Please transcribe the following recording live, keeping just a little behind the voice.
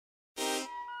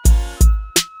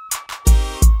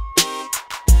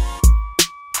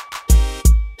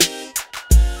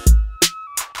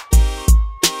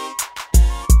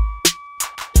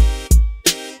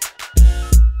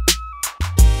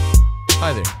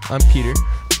Hi there, I'm Peter.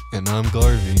 And I'm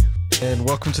Garvey. And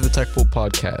welcome to the Tech Bowl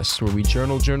Podcast, where we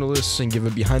journal journalists and give a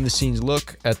behind-the-scenes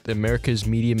look at America's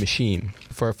media machine.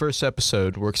 For our first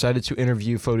episode, we're excited to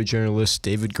interview photojournalist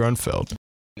David Grunfeld.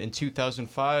 In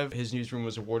 2005, his newsroom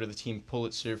was awarded the team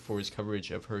Pulitzer for his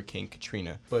coverage of Hurricane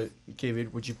Katrina. But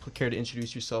David, would you care to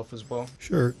introduce yourself as well?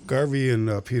 Sure. Garvey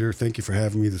and Peter, thank you for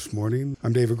having me this morning.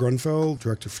 I'm David Grunfeld,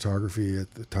 Director of Photography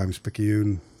at the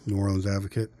Times-Picayune, New Orleans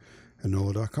Advocate, and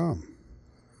NOLA.com.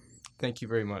 Thank you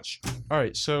very much. All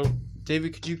right, so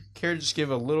David, could you care to just give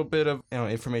a little bit of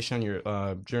information on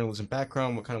your journalism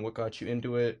background, what got you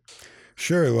into it?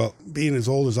 Sure. Well, being as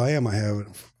old as I am, I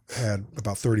have had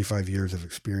about 35 years of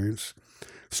experience.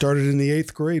 Started in the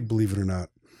 8th grade, believe it or not.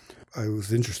 I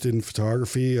was interested in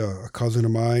photography. A cousin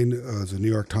of mine is a New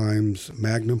York Times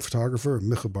Magnum photographer,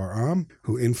 Micha Bar-Am,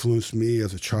 who influenced me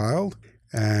as a child.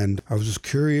 And I was just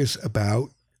curious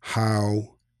about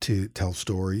how to tell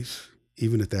stories.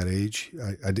 Even at that age,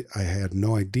 I had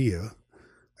no idea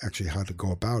actually how to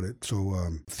go about it. So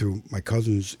through my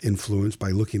cousin's influence, by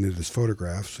looking at his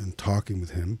photographs and talking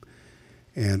with him,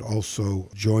 and also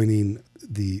joining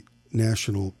the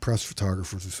National Press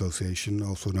Photographers Association,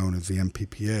 also known as the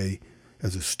MPPA,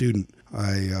 as a student,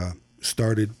 I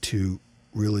started to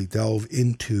really delve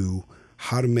into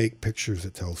how to make pictures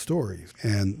that tell stories.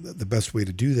 And the best way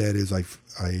to do that is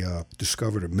I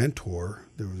discovered a mentor.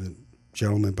 There was a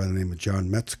gentleman by the name of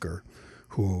John Metzger,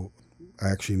 who I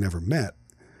actually never met,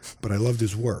 but I loved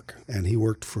his work. And he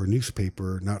worked for a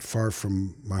newspaper not far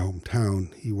from my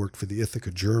hometown. He worked for the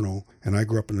Ithaca Journal, and I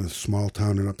grew up in a small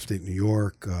town in upstate New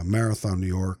York, Marathon, New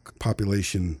York,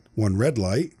 population 1 red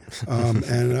light.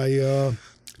 And I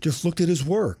just looked at his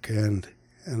work, and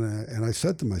I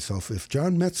said to myself, if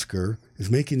John Metzger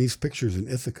is making these pictures in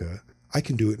Ithaca, I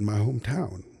can do it in my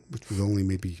hometown, which was only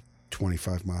maybe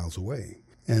 25 miles away.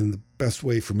 And the best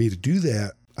way for me to do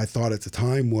that, I thought at the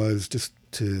time, was just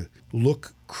to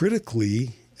look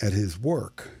critically at his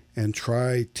work and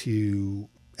try to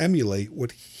emulate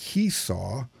what he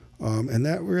saw. And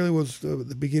that really was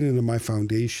the beginning of my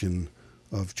foundation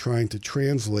of trying to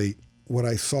translate what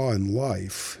I saw in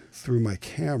life through my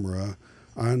camera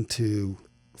onto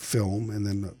film and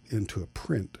then into a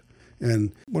print.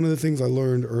 And one of the things I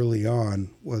learned early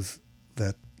on was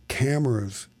that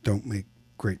cameras don't make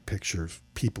great pictures,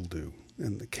 people do.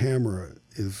 And the camera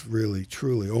is really,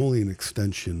 truly only an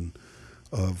extension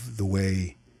of the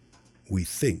way we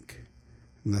think.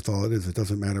 And that's all it is. It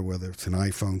doesn't matter whether it's an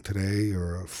iPhone today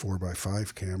or a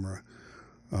 4x5 camera.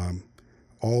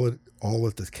 All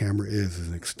that the camera is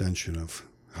an extension of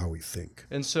how we think.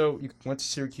 And so you went to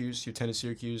Syracuse, you attended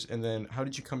Syracuse, and then how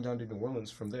did you come down to New Orleans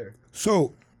from there?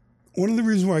 So one of the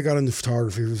reasons why I got into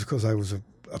photography was because I was a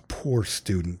poor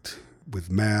student with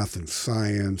math and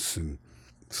science. And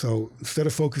so instead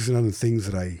of focusing on the things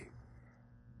that I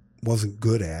wasn't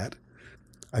good at,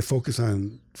 I focused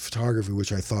on photography,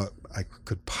 which I thought I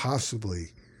could possibly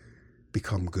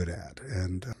become good at.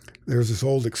 And there's this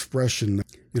old expression,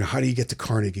 how do you get to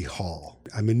Carnegie Hall?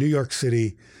 I'm in New York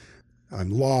City, I'm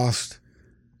lost,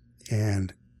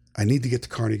 and I need to get to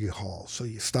Carnegie Hall. So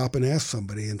you stop and ask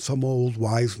somebody, and some old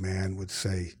wise man would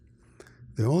say,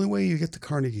 the only way you get to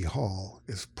Carnegie Hall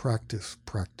is practice,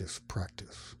 practice,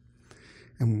 practice.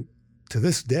 And to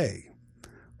this day,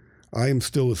 I am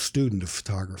still a student of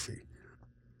photography.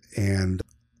 And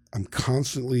I'm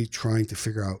constantly trying to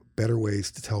figure out better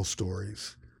ways to tell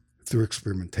stories through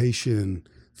experimentation,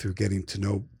 through getting to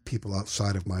know people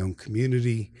outside of my own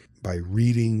community, by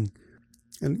reading.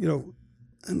 And,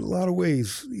 in a lot of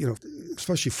ways,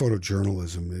 especially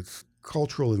photojournalism, it's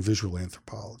cultural and visual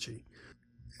anthropology.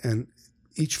 And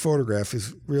each photograph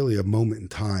is really a moment in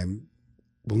time,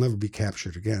 will never be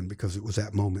captured again because it was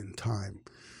that moment in time.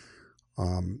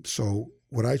 So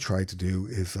what I try to do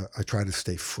is I try to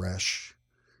stay fresh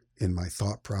in my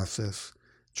thought process,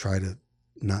 try to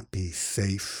not be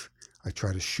safe. I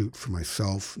try to shoot for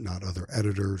myself, not other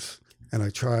editors. And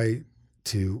I try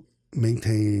to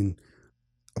maintain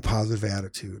a positive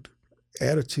attitude.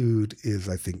 Attitude is,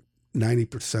 I think,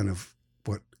 90% of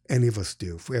what any of us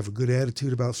do. If we have a good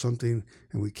attitude about something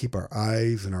and we keep our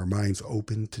eyes and our minds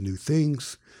open to new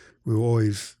things, we will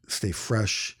always stay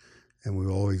fresh and we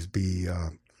will always be,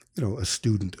 a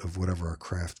student of whatever our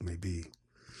craft may be.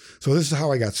 So this is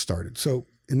how I got started. So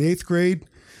in the 8th grade,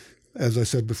 as I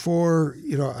said before,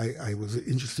 I was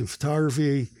interested in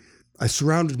photography. I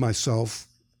surrounded myself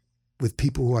with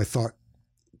people who I thought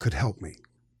could help me,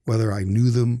 whether I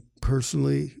knew them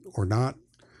personally or not.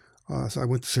 So I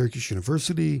went to Syracuse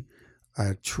University. I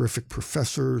had terrific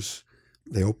professors.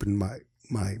 They opened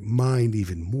my mind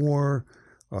even more.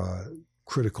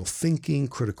 critical thinking,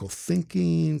 critical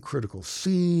seeing,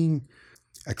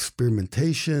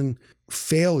 experimentation.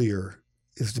 Failure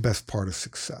is the best part of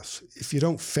success. If you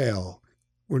don't fail,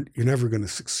 you're never going to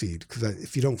succeed, because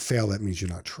if you don't fail, that means you're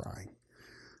not trying.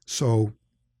 So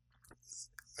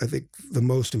I think the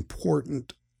most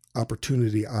important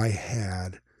opportunity I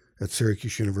had at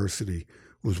Syracuse University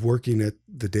was working at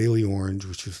the Daily Orange,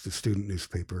 which is the student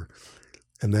newspaper.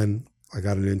 And then I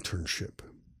got an internship,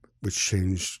 which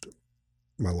changed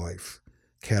my life,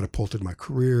 catapulted my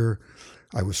career.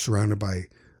 I was surrounded by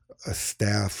a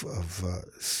staff of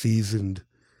seasoned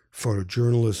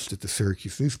photojournalists at the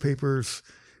Syracuse newspapers.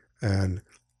 And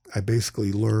I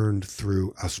basically learned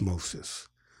through osmosis,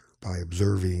 by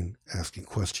observing, asking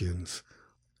questions,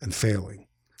 and failing.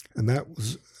 And that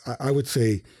was, I would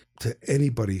say, to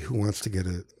anybody who wants to get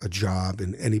a job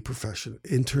in any profession,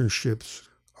 internships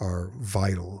are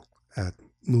vital at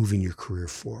moving your career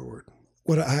forward.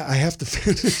 What I have to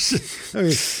finish. I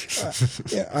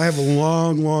mean, I have a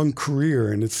long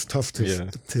career, and it's tough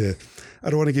to. I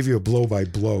don't want to give you a blow by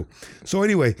blow. So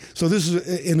anyway, so this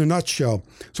is in a nutshell.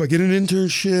 So I get an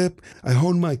internship. I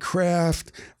hone my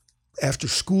craft. After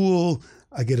school,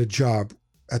 I get a job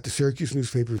at the Syracuse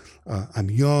newspaper.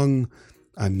 I'm young.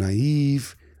 I'm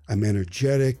naive. I'm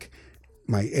energetic.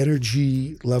 My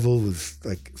energy level was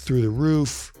like through the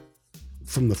roof.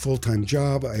 From the full-time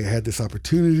job, I had this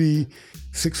opportunity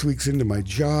 6 weeks into my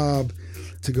job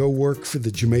to go work for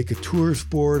the Jamaica Tourist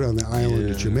Board on the island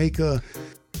of Jamaica.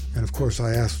 And of course,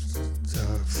 I asked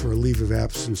for a leave of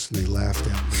absence, and they laughed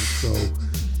at me. So,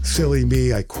 silly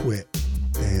me, I quit.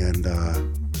 And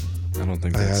I don't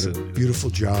think I had a beautiful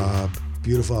job,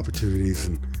 beautiful opportunities,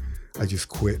 and I just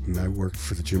quit. And I worked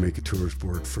for the Jamaica Tourist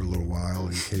Board for a little while,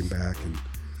 and came back and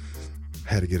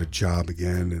had to get a job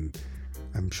again. And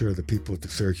I'm sure the people at the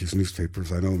Syracuse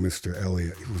newspapers, I know Mr.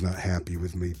 Elliott, he was not happy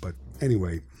with me. But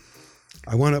anyway,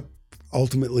 I wound up,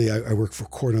 ultimately, I worked for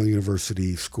Cornell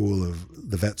University School of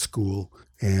the Vet School.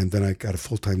 And then I got a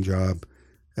full-time job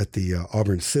at the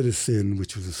Auburn Citizen,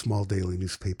 which was a small daily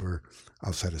newspaper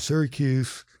outside of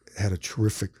Syracuse. Had a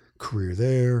terrific career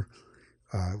there.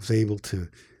 I was able to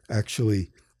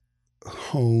actually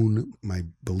hone my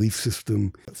belief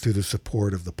system through the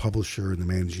support of the publisher and the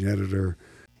managing editor.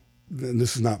 And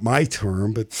this is not my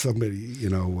term, but somebody,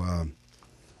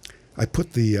 I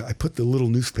put the little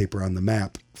newspaper on the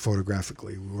map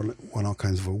photographically. We won all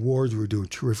kinds of awards. We were doing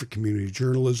terrific community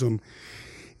journalism.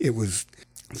 It was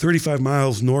 35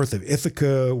 miles north of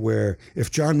Ithaca, where if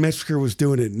John Metzger was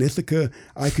doing it in Ithaca,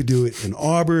 I could do it in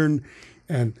Auburn.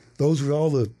 And those were all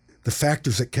the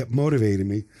factors that kept motivating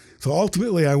me. So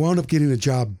ultimately, I wound up getting a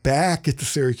job back at the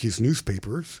Syracuse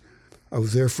newspapers. I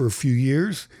was there for a few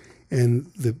years.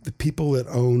 And the people that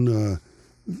own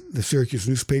the Syracuse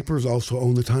newspapers also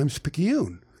own the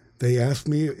Times-Picayune. They asked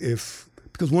me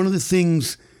because one of the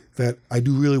things that I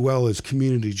do really well is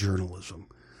community journalism.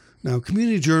 Now,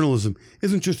 community journalism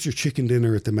isn't just your chicken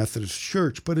dinner at the Methodist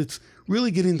Church, but it's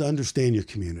really getting to understand your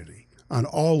community on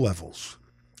all levels,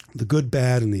 the good,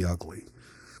 bad, and the ugly.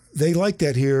 They like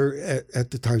that here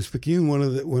at the Times-Picayune. One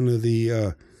of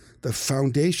the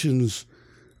foundations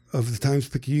of the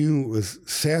Times-Picayune was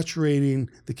saturating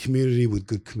the community with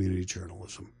good community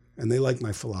journalism. And they liked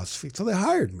my philosophy, so they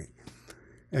hired me.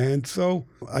 And so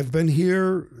I've been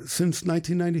here since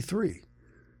 1993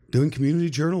 doing community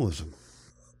journalism.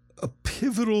 A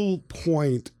pivotal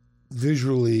point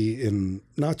visually in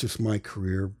not just my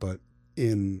career, but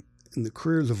in the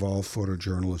careers of all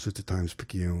photojournalists at the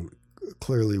Times-Picayune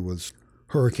clearly was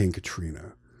Hurricane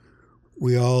Katrina.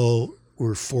 We all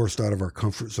were forced out of our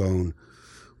comfort zone.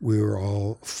 We were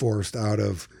all forced out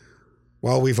of,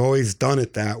 well, we've always done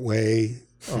it that way,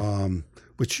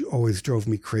 which always drove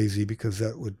me crazy, because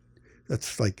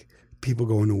that's like people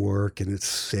going to work and it's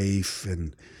safe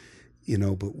and,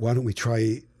 but why don't we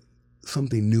try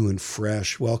something new and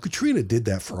fresh? Well, Katrina did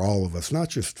that for all of us, not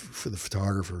just for the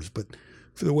photographers, but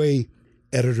for the way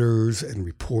editors and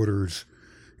reporters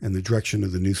and the direction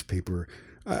of the newspaper.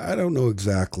 I don't know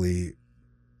exactly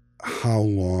how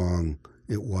long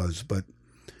it was, but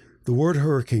the word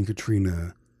Hurricane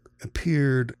Katrina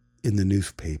appeared in the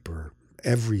newspaper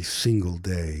every single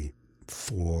day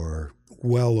for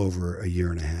well over a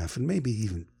year and a half, and maybe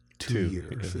even two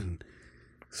years. Yeah. And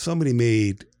somebody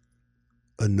made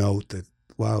a note that,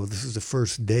 wow, this is the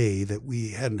first day that we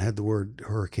hadn't had the word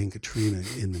Hurricane Katrina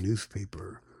in the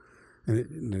newspaper.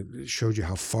 And it showed you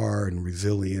how far and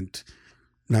resilient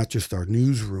not just our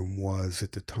newsroom was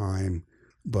at the time,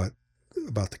 but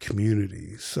about the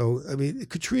community. So, I mean,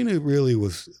 Katrina really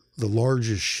was the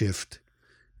largest shift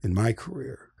in my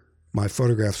career. My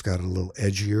photographs got a little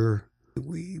edgier.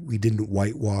 We didn't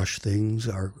whitewash things.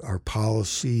 Our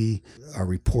policy, our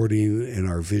reporting, and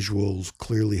our visuals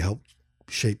clearly helped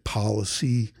shape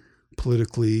policy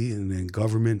politically and in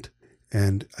government.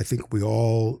 And I think we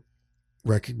all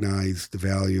recognize the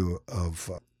value of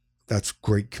that's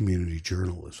great community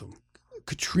journalism.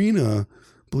 Katrina,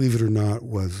 believe it or not,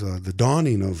 was the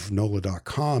dawning of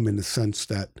NOLA.com in the sense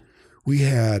that we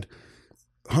had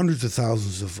hundreds of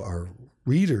thousands of our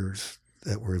readers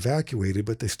that were evacuated,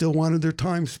 but they still wanted their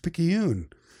Times-Picayune.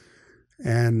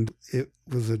 And it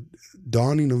was a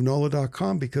dawning of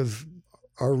NOLA.com because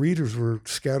our readers were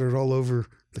scattered all over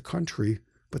the country,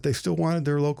 but they still wanted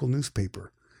their local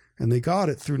newspaper. And they got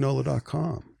it through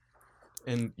NOLA.com.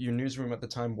 And your newsroom at the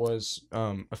time was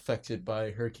affected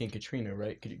by Hurricane Katrina,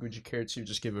 right? Would you care to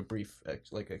just give a brief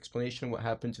explanation of what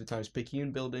happened to the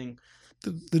Times-Picayune building?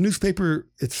 The newspaper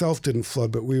itself didn't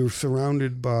flood, but we were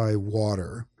surrounded by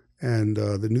water. And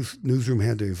the newsroom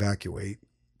had to evacuate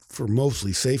for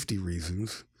mostly safety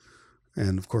reasons.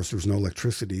 And, of course, there was no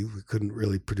electricity. We couldn't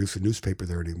really produce a newspaper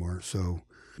there anymore. So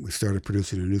we started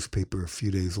producing a newspaper a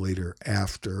few days later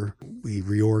after we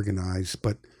reorganized.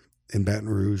 But in Baton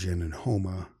Rouge and in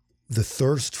Houma, the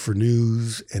thirst for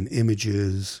news and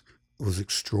images was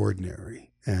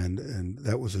extraordinary. And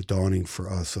that was a dawning for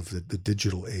us of the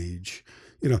digital age.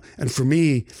 And for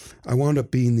me, I wound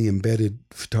up being the embedded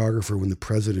photographer when the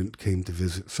president came to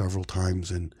visit several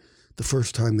times. And the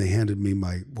first time they handed me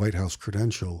my White House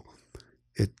credential,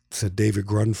 it said David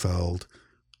Grunfeld,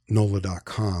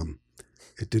 NOLA.com.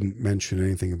 It didn't mention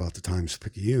anything about the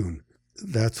Times-Picayune.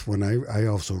 That's when I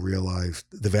also realized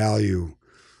the value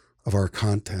of our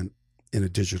content in a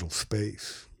digital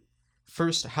space.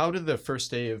 First, how did the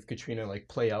first day of Katrina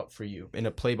play out for you in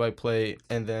a play-by-play?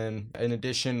 And then in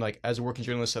addition, as a working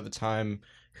journalist at the time,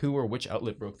 who or which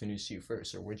outlet broke the news to you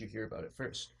first, or where'd you hear about it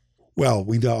first? Well,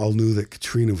 we all knew that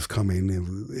Katrina was coming.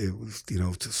 It was,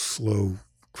 it's a slow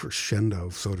crescendo,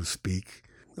 so to speak,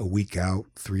 a week out,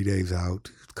 3 days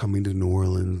out, coming to New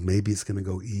Orleans. Maybe it's going to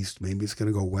go east. Maybe it's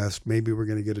going to go west. Maybe we're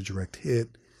going to get a direct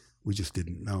hit. We just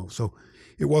didn't know. So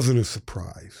it wasn't a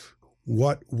surprise.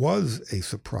 What was a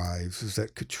surprise is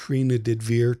that Katrina did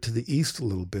veer to the east a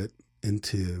little bit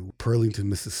into Pearlington,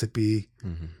 Mississippi.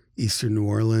 Mm-hmm. Eastern New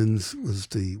Orleans was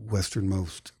the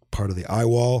westernmost part of the eye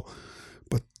wall,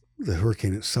 but the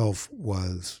hurricane itself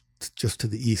was just to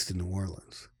the east in New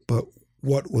Orleans. But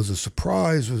what was a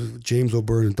surprise was James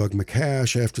O'Byrne and Doug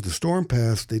McCash, after the storm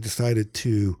passed, they decided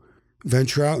to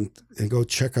venture out and go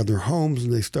check on their homes,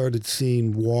 and they started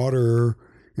seeing water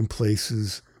in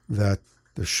places that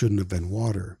there shouldn't have been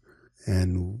water.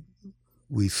 And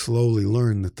we slowly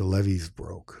learned that the levees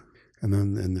broke. And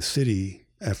then in the city,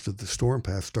 after the storm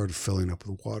passed, started filling up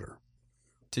with water.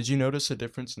 Did you notice a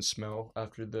difference in smell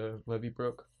after the levee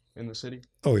broke in the city?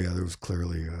 Oh, yeah, there was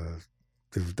clearly,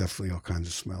 there was definitely all kinds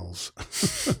of smells.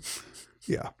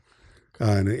 Yeah.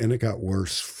 And it got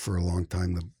worse for a long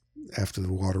time. After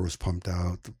the water was pumped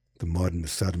out, the mud and the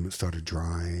sediment started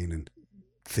drying and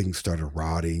things started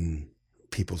rotting.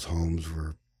 People's homes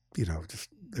were,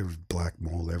 there was black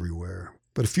mold everywhere.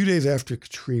 But a few days after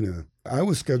Katrina, I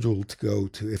was scheduled to go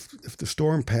to, if the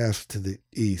storm passed to the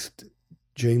east,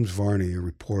 James Varney, a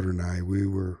reporter, and I, we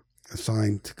were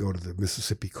assigned to go to the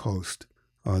Mississippi coast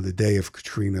the day of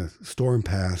Katrina. The storm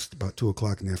passed about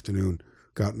 2:00 in the afternoon,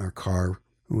 got in our car,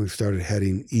 and we started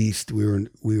heading east. We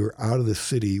were out of the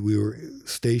city. We were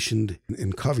stationed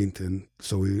in Covington,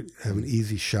 so we have an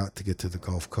easy shot to get to the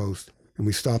Gulf Coast. And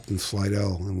we stopped in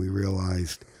Slidell, and we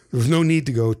realized there was no need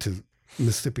to go to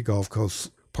Mississippi Gulf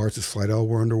Coast. Parts of Slidell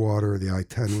were underwater. The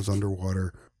I-10 was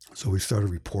underwater. So we started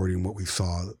reporting what we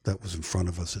saw that was in front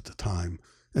of us at the time.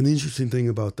 And the interesting thing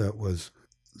about that was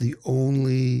the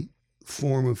only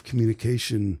form of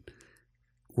communication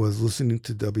was listening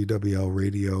to WWL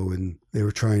radio, and they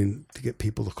were trying to get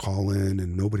people to call in,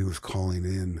 and nobody was calling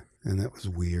in. And that was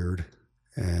weird.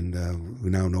 And we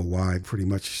now know why. Pretty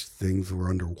much things were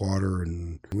underwater,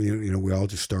 and we all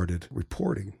just started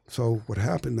reporting. So what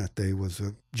happened that day was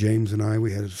James and I,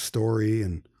 we had a story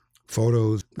and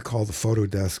photos. We called the photo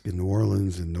desk in New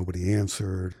Orleans, and nobody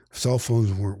answered. Cell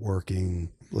phones weren't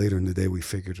working. Later in the day, we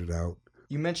figured it out.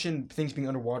 You mentioned things being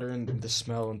underwater and the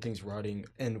smell and things rotting.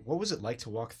 And what was it like to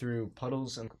walk through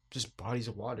puddles and just bodies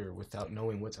of water without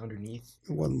knowing what's underneath?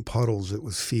 It wasn't puddles, it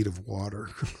was feet of water.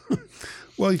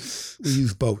 Well, we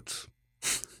use boats.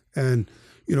 And,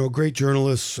 great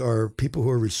journalists are people who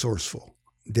are resourceful.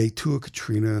 Day 2 of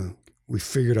Katrina, we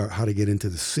figured out how to get into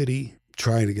the city,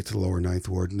 trying to get to the lower Ninth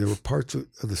Ward. And there were parts of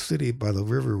the city by the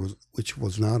river which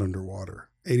was not underwater.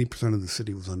 80% of the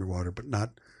city was underwater, but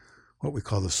not what we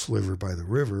call the sliver by the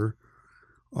river.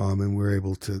 and we were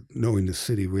able to, knowing the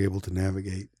city, we were able to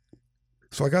navigate.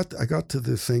 So I got to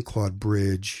the St. Claude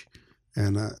Bridge,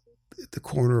 and at the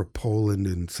corner of Poland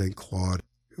and St. Claude,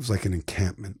 it was like an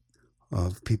encampment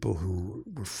of people who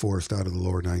were forced out of the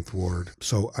lower Ninth Ward.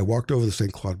 So I walked over the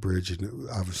St. Claude Bridge, and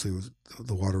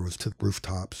the water was to the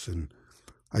rooftops, and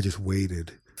I just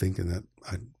waited, thinking that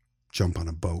I'd jump on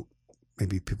a boat.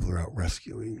 Maybe people are out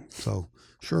rescuing. So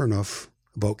sure enough,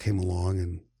 a boat came along,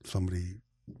 and somebody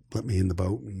let me in the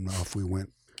boat, and off we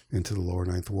went into the lower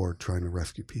Ninth Ward trying to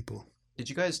rescue people. Did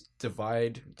you guys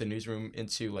divide the newsroom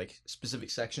into like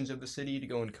specific sections of the city to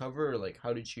go and cover, or like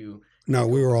how did you? No,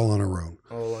 we were all on our own.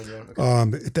 All on your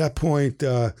own. Okay. At that point,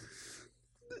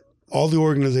 all the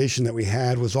organization that we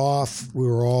had was off. We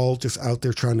were all just out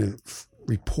there trying to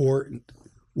report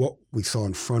what we saw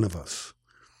in front of us.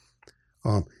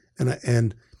 And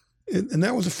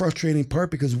that was a frustrating part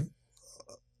because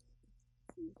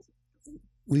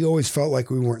we always felt like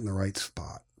we weren't in the right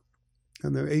spot.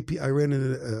 And I ran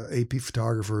into an AP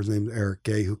photographer, his name is Eric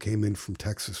Gay, who came in from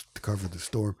Texas to cover the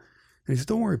storm. And he said,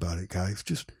 "Don't worry about it, guys.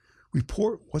 Just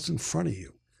report what's in front of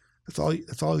you. That's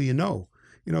all you know.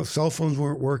 You know, cell phones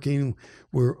weren't working.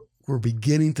 We're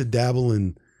beginning to dabble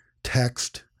in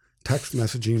text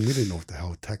messaging. We didn't know what the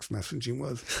hell text messaging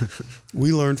was.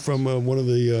 We learned from one of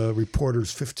the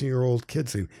reporters, 15-year-old kid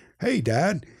saying, "Hey,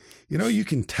 Dad, you know, you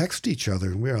can text each other."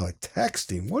 And we were like,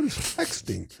 texting? What is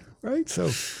texting? Right?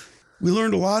 So we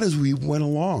learned a lot as we went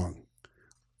along.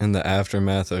 In the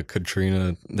aftermath of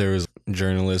Katrina, there was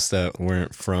journalists that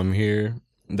weren't from here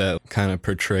that kind of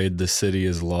portrayed the city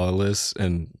as lawless,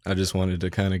 and I just wanted to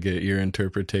kind of get your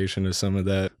interpretation of some of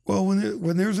that. Well,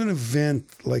 when there's an event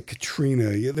like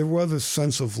Katrina, there was a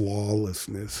sense of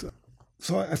lawlessness.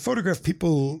 So I photographed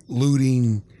people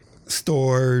looting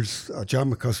stores.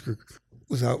 John McCusker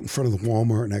was out in front of the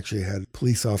Walmart and actually had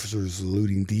police officers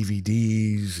looting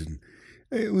DVDs, and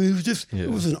it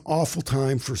was an awful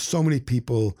time for so many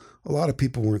people. A lot of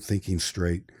people weren't thinking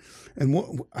straight.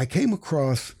 And I came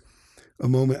across a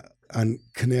moment on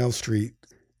Canal Street,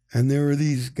 and there were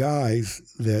these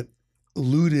guys that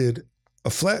looted a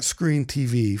flat screen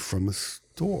TV from a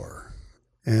store.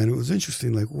 And it was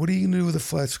interesting, like, what are you going to do with a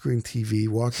flat screen TV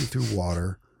walking through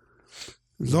water?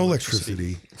 There's no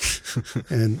electricity.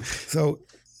 And so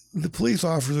the police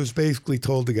officers basically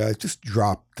told the guys, just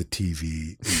drop the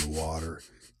TV in the water.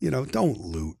 You know, don't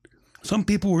loot. Some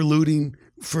people were looting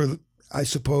for, I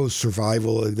suppose,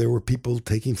 survival. There were people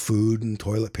taking food and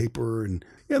toilet paper, and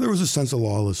there was a sense of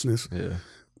lawlessness. Yeah.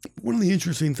 One of the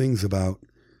interesting things about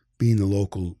being the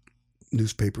local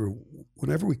newspaper,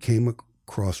 whenever we came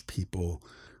across people,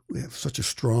 we have such a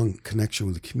strong connection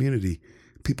with the community.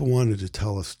 People wanted to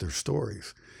tell us their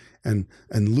stories. And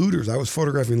looters, I was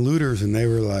photographing looters, and they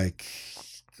were like,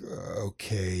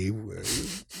 okay,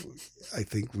 I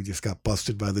think we just got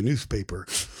busted by the newspaper.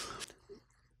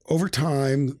 Over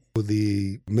time,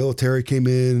 the military came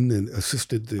in and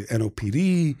assisted the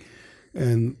NOPD,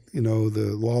 and, you know,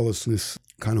 the lawlessness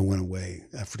kind of went away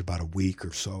after about a week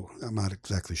or so. I'm not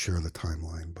exactly sure of the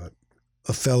timeline, but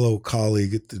a fellow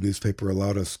colleague at the newspaper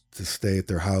allowed us to stay at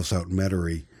their house out in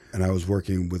Metairie, and I was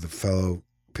working with a fellow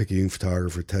Picayune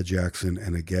photographer, Ted Jackson,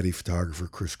 and a Getty photographer,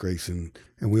 Chris Grayson,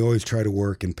 and we always try to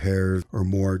work in pairs or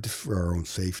more just for our own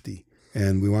safety.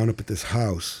 And we wound up at this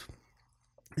house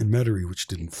in Metairie, which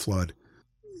didn't flood.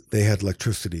 They had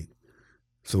electricity,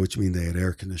 so which means they had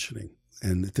air conditioning.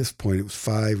 And at this point, it was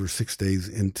 5 or 6 days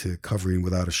into covering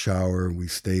without a shower. And we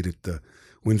stayed at the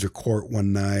Windsor Court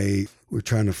one night. We were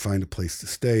trying to find a place to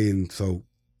stay. And so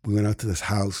we went out to this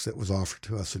house that was offered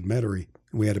to us in Metairie,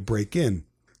 and we had to break in.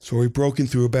 So we broke in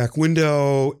through a back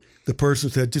window. The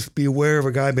person said, just be aware of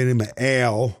a guy by the name of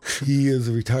Al. He is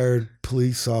a retired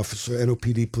police officer,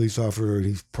 NOPD police officer, and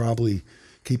he's probably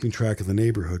keeping track of the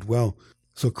neighborhood. Well,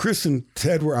 so Chris and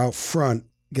Ted were out front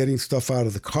getting stuff out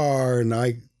of the car, and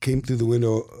I came through the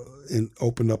window and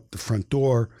opened up the front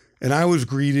door, and I was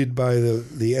greeted by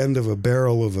the end of a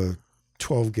barrel of a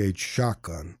 12-gauge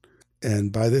shotgun.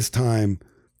 And by this time,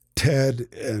 Ted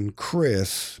and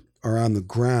Chris are on the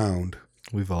ground.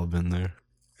 We've all been there.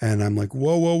 And I'm like,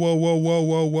 whoa, whoa, whoa, whoa, whoa,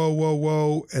 whoa, whoa, whoa,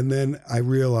 whoa. And then I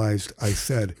realized, I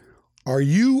said, "Are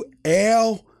you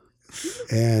Al?"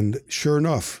 And sure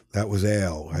enough, that was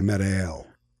Al. I met Al.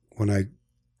 When I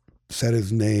said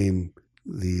his name,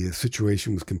 the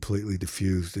situation was completely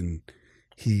diffused. And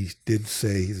he did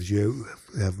say, he says, "You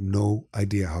have no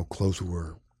idea how close we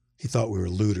were." He thought we were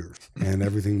looters. And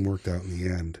everything worked out in the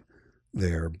end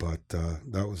there. But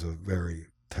that was a very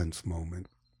tense moment.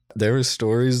 There were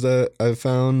stories that I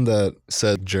found that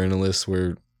said journalists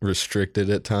were restricted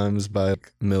at times by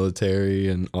military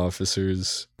and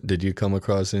officers. Did you come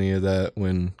across any of that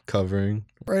when covering?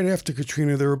 Right after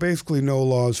Katrina, there were basically no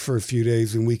laws for a few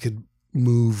days, and we could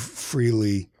move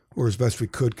freely, or as best we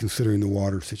could, considering the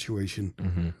water situation.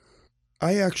 Mm-hmm.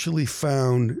 I actually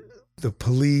found the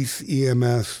police,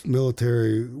 EMS,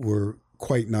 military were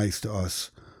quite nice to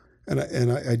us.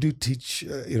 And I do teach,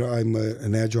 I'm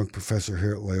an adjunct professor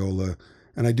here at Loyola,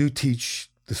 and I do teach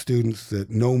the students that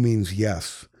no means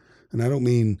yes. And I don't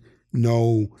mean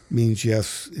no means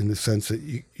yes in the sense that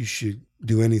you should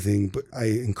do anything, but I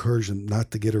encourage them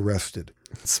not to get arrested.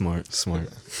 Smart.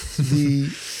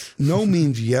 The no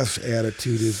means yes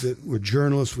attitude is that we're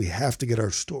journalists, we have to get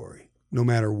our story, no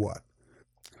matter what.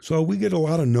 So we get a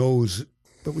lot of no's,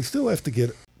 but we still have to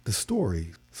get the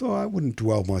story. So I wouldn't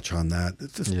dwell much on that.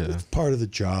 It's just it's part of the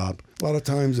job. A lot of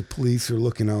times the police are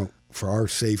looking out for our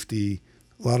safety.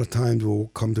 A lot of times we'll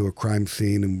come to a crime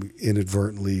scene and we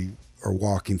inadvertently are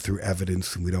walking through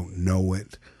evidence and we don't know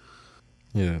it.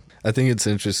 Yeah, I think it's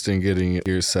interesting getting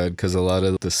your side because a lot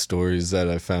of the stories that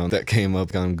I found that came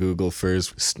up on Google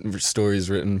first, stories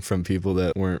written from people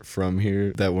that weren't from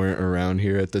here, that weren't around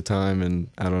here at the time, and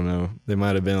I don't know, they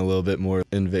might have been a little bit more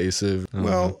invasive.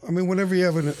 I mean, whenever you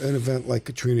have an event like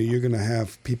Katrina, you're going to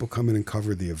have people come in and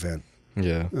cover the event.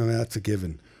 Yeah. I mean, that's a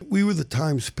given. We were the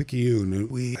Times-Picayune,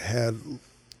 and we had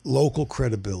local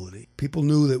credibility. People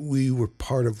knew that we were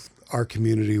part of our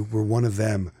community, we're one of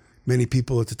them. Many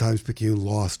people at the Times-Picayune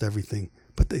lost everything,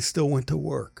 but they still went to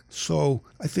work. So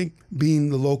I think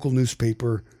being the local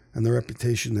newspaper and the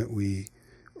reputation that we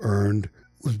earned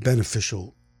was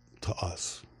beneficial to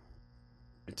us.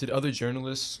 Did other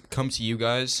journalists come to you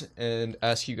guys and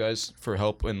ask you guys for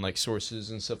help and like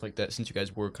sources and stuff like that, since you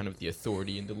guys were kind of the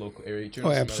authority in the local area?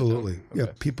 Oh, absolutely. Okay. Yeah,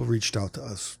 people reached out to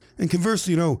us. And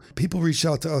conversely, people reached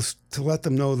out to us to let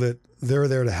them know that they're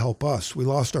there to help us. We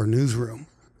lost our newsroom.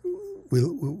 We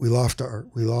lost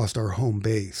our home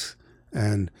base,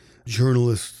 and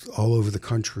journalists all over the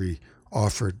country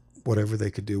offered whatever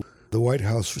they could do. The White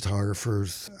House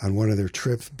photographers on one of their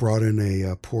trips brought in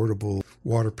a portable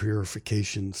water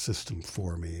purification system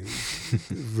for me.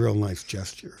 Real nice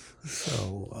gesture.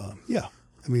 So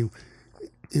I mean,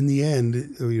 in the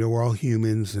end, we're all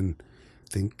humans, and I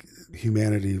think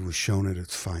humanity was shown at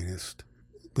its finest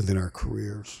within our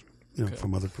careers,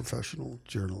 from other professional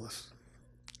journalists.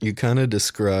 You kind of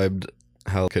described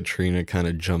how Katrina kind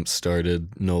of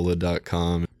jump-started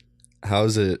NOLA.com.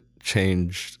 How's it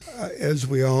changed? As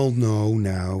we all know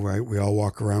now, right, we all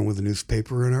walk around with a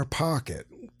newspaper in our pocket.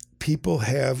 People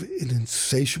have an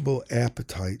insatiable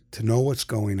appetite to know what's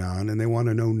going on, and they want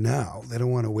to know now. They don't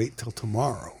want to wait till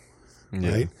tomorrow,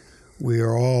 right? We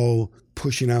are all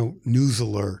pushing out news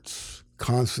alerts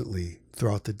constantly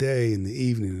throughout the day and the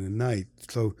evening and the night.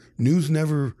 So news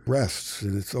never rests,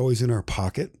 and it's always in our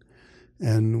pocket,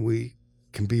 and we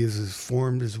can be as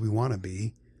informed as we want to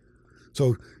be.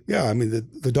 So, I mean,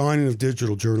 the dawning of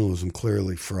digital journalism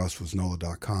clearly for us was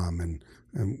NOLA.com,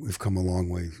 and we've come a long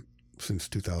way since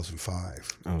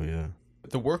 2005. Oh, yeah.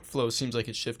 The workflow seems like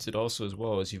it shifted also as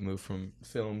well as you've moved from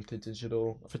film to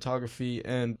digital photography.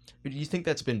 And do you think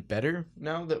that's been better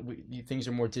now that things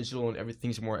are more digital and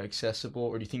everything's more accessible,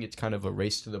 or do you think it's kind of a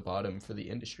race to the bottom for the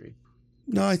industry?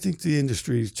 No, I think the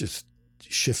industry is just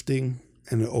shifting,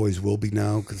 and it always will be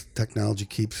now because technology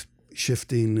keeps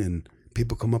shifting and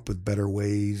people come up with better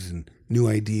ways and new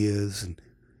ideas and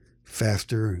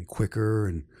faster and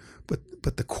quicker.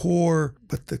 But the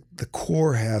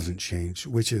core hasn't changed,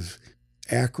 which is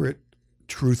accurate,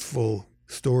 truthful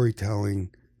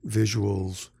storytelling,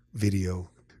 visuals, video.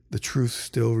 The truth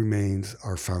still remains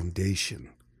our foundation.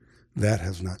 That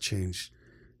has not changed.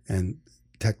 And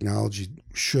technology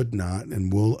should not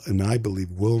and I believe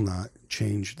will not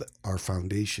change our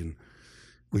foundation,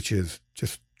 which is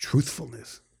just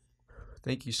truthfulness.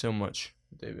 Thank you so much,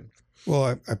 David. Well,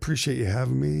 I appreciate you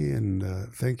having me,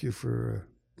 and thank you for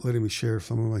letting me share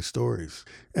some of my stories.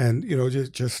 And,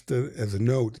 just as a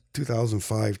note,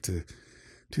 2005 to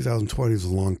 2020 is a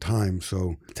long time.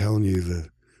 So telling you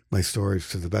my stories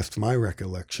to the best of my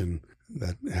recollection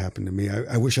that happened to me.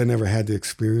 I wish I never had to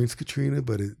experience Katrina,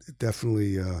 but it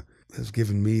definitely has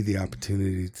given me the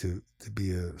opportunity to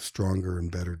be a stronger and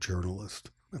better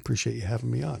journalist. I appreciate you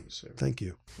having me on. Yes, thank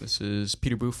you. This is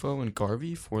Peter Buffo and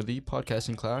Garvey for the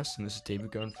podcasting class, and this is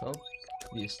David Grunfeld,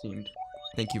 the esteemed.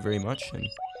 Thank you very much, and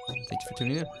thanks for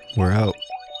tuning in. We're out.